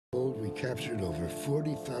We captured over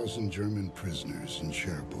 40,000 German prisoners in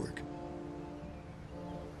Cherbourg.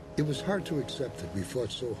 It was hard to accept that we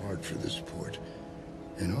fought so hard for this port,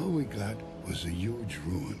 and all we got was a huge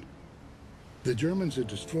ruin. The Germans had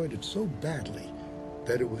destroyed it so badly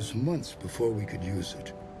that it was months before we could use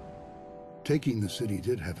it. Taking the city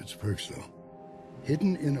did have its perks, though.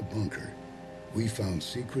 Hidden in a bunker, we found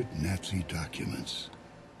secret Nazi documents.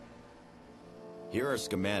 Here are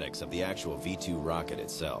schematics of the actual V-2 rocket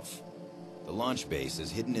itself. The launch base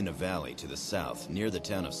is hidden in a valley to the south near the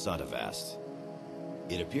town of Sottevast.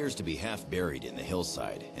 It appears to be half buried in the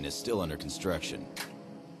hillside and is still under construction.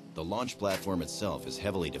 The launch platform itself is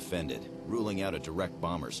heavily defended, ruling out a direct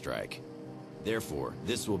bomber strike. Therefore,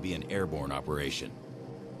 this will be an airborne operation.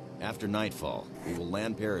 After nightfall, we will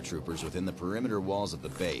land paratroopers within the perimeter walls of the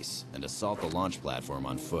base and assault the launch platform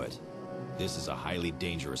on foot. This is a highly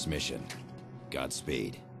dangerous mission.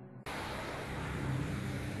 Godspeed.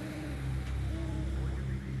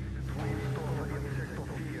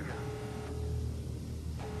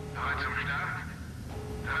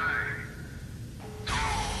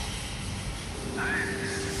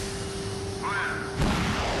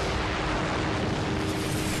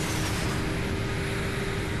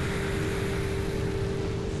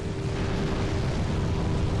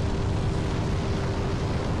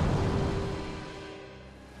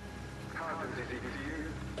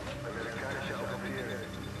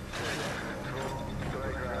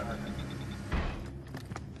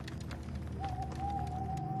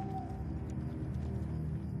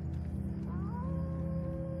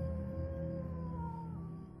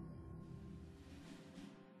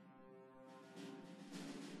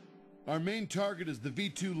 Our main target is the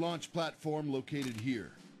V-2 launch platform located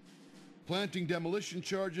here. Planting demolition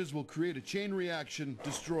charges will create a chain reaction,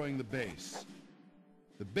 destroying the base.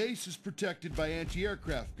 The base is protected by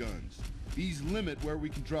anti-aircraft guns. These limit where we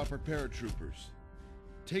can drop our paratroopers.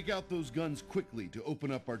 Take out those guns quickly to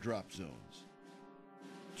open up our drop zones.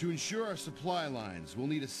 To ensure our supply lines, we'll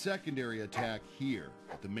need a secondary attack here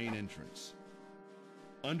at the main entrance.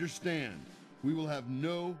 Understand, we will have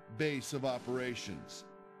no base of operations.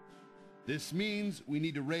 This means we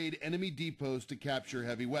need to raid enemy depots to capture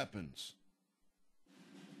heavy weapons.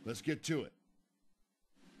 Let's get to it.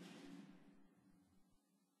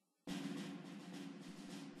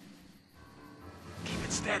 Keep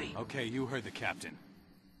it steady. Okay, you heard the captain.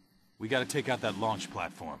 We gotta take out that launch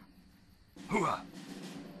platform. Hooah!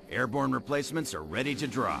 Airborne replacements are ready to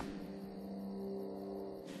drop.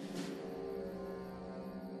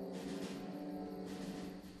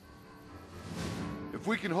 If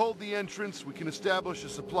we can hold the entrance, we can establish a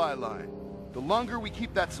supply line. The longer we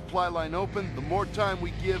keep that supply line open, the more time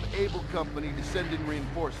we give Able Company to send in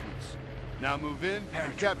reinforcements. Now move in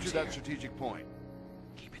and capture that strategic point.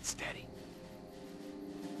 Keep it steady.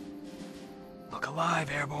 Look alive,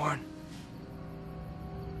 Airborne.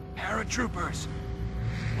 Paratroopers.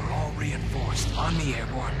 We're all reinforced. On me,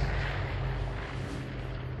 Airborne.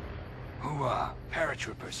 Hooah,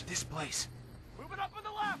 paratroopers. This place. Moving up on the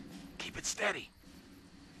left. Keep it steady.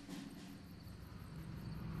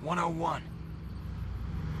 101.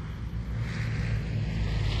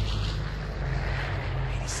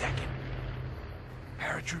 82nd.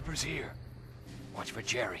 Paratroopers here. Watch for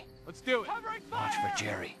Jerry. Let's do it. Watch for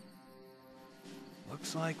Jerry.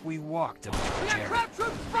 Looks like we walked him for Jerry. Crab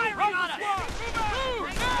troops firing on us!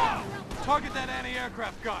 Move now! Target that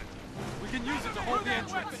anti-aircraft gun. We can use it to hold the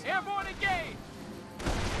entrance. Airborne engage!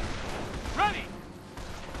 Ready!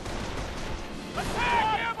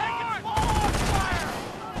 Attack! Airborne! Fire!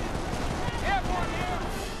 Airborne here!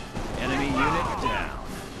 Enemy unit down.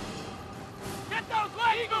 Get those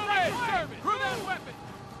legs moving! Crew that weapon!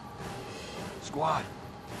 Squad.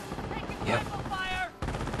 Yep. Fire!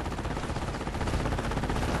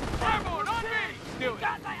 Airborne on me! Do it! Go!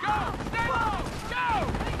 Stay low! Go!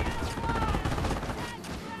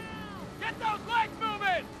 Get those legs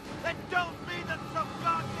moving! Then don't leave them so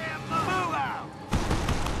goddamn low! Move out!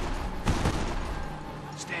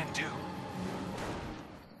 Stand to.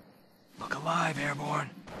 Look alive, Airborne.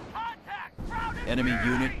 Contact! Crowded! Enemy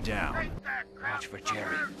unit down. Watch for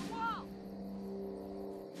Jerry.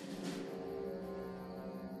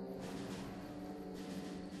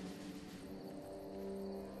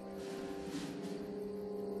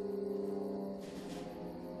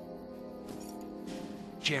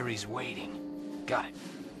 Jerry's waiting. Got it.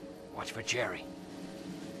 Watch for Jerry.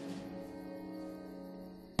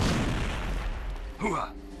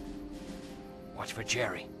 Hooah! Watch for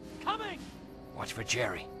Jerry. Coming! Watch for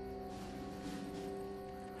Jerry.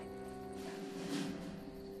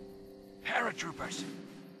 Paratroopers!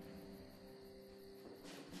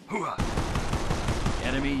 Hooah!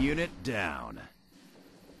 Enemy unit down.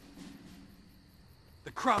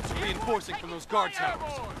 The Krauts are reinforcing from those guard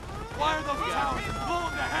towers. Fire those towers and blow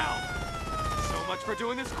them to hell! So much for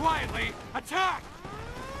doing this quietly. Attack!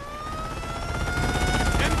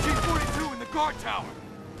 MG-42 in the guard tower.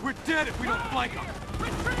 We're dead if we don't flank them.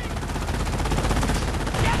 Retreat!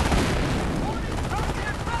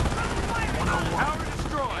 101. Tower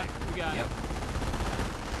destroyed. We got it.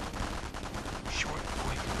 Short,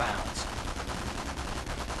 quick bounce.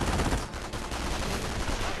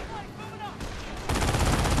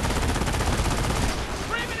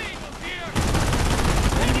 Screaming Eagles here!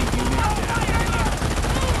 Enemy unit down.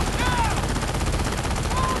 Move now!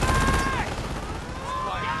 Move back!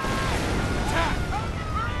 Attack!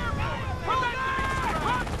 We're airborne!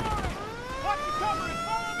 Run for it! Watch the cover and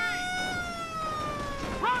follow me!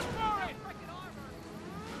 Run for it!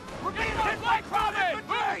 We're getting hit by combat!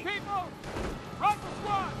 Move, people! Run for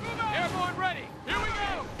squad! Move out! Airborne ready! Here we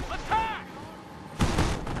go! Attack!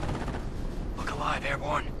 Look alive,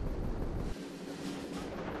 airborne.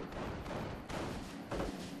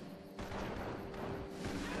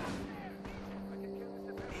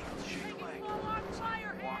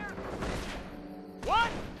 What?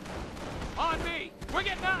 On me! We're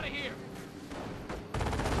getting out of here!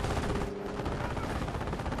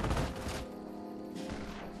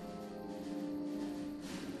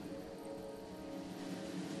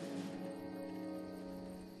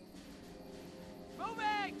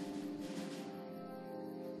 Moving!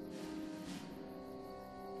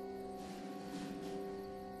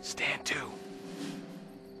 Stand to.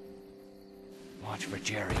 Watch for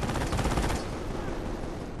Jerry.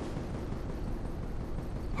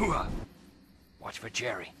 Hooah! Watch for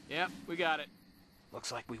Jerry. Yep, we got it.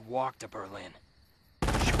 Looks like we walked to Berlin.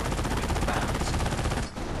 Short, quick bounce.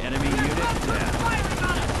 Enemy unit down. Firing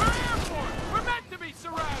on us! We're airborne! We're meant to be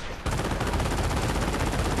surrounded!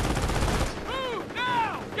 Move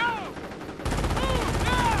now! Go! Move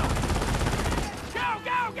now! Go,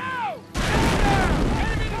 go, go!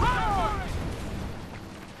 Enemy destroyed!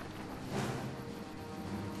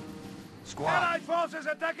 Squad. Allied forces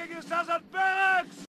attacking your southern barracks!